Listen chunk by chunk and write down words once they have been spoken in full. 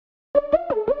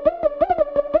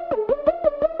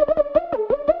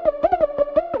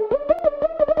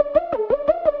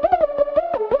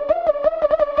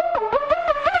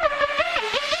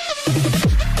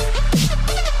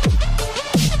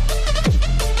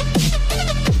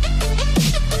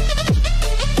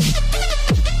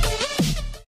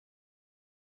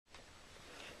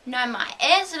Nau Mai.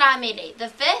 Es Ramiri, the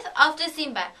 5th of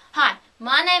December. Hi,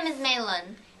 my name is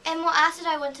Madilyn. And we're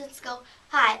at Winton School.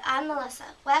 Hi, I'm Melissa.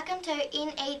 Welcome to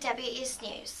N.E.W.S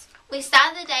news. We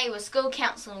start the day with school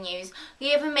council news. We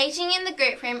have a meeting in the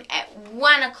group room at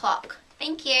 1 o'clock.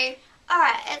 Thank you.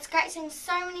 Alright, it's great seeing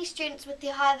so many students with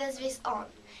their Hi Viz vests on.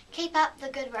 Keep up the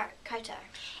good work, koutou.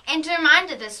 And a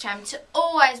reminder this term to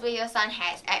always wear your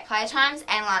sunhats at playtimes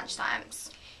and lunchtimes.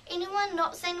 Anyone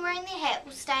not seen wearing their hat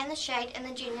will stay in the shade in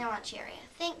the junior lunch area.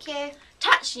 Thank you.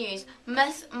 Touch news.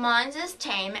 Miss Mynes'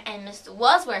 team and Mr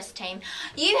Wadsworth's team,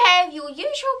 you have your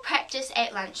usual practice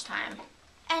at lunchtime.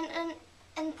 And an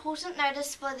important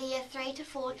notice for the year 3 to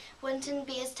 4 Winton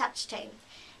Bears touch team.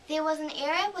 There was an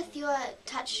error with your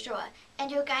touch drawer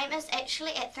and your game is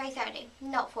actually at 3:30,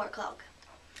 not 4 o'clock.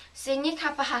 Senior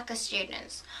Kapa Haka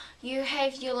students, you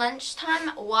have your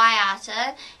lunchtime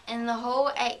waiata in the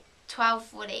hall at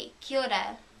 12:40. Kia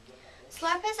ora.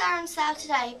 Slurpers are on sale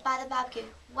today by the barbecue,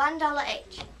 $1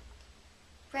 each.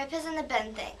 Wrappers in the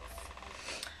bin, thanks.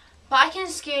 Bike and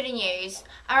scooter news.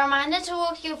 A reminder to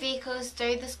walk your vehicles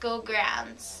through the school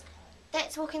grounds.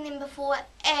 That's walking them before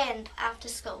and after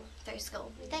school, through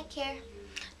school. Thank you.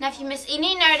 Now if you miss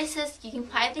any notices, you can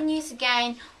play the news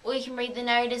again or you can read the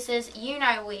notices you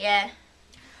know where.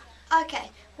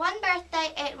 Okay, one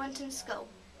birthday at Winton School.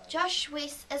 Josh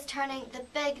West is turning the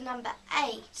big number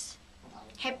 8.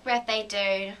 Happy birthday,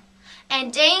 dude.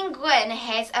 And Dean Gwyn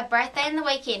has a birthday in the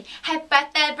weekend. Happy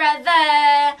birthday,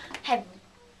 brother.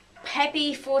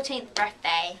 Happy 14th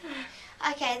birthday.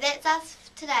 Okay, that's us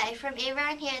today from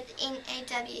everyone here at the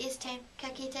N.E.W.S team. Ka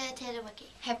kite te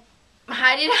rawiki.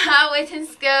 Hi, Winton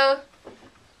School.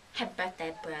 Happy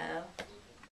birthday, bro.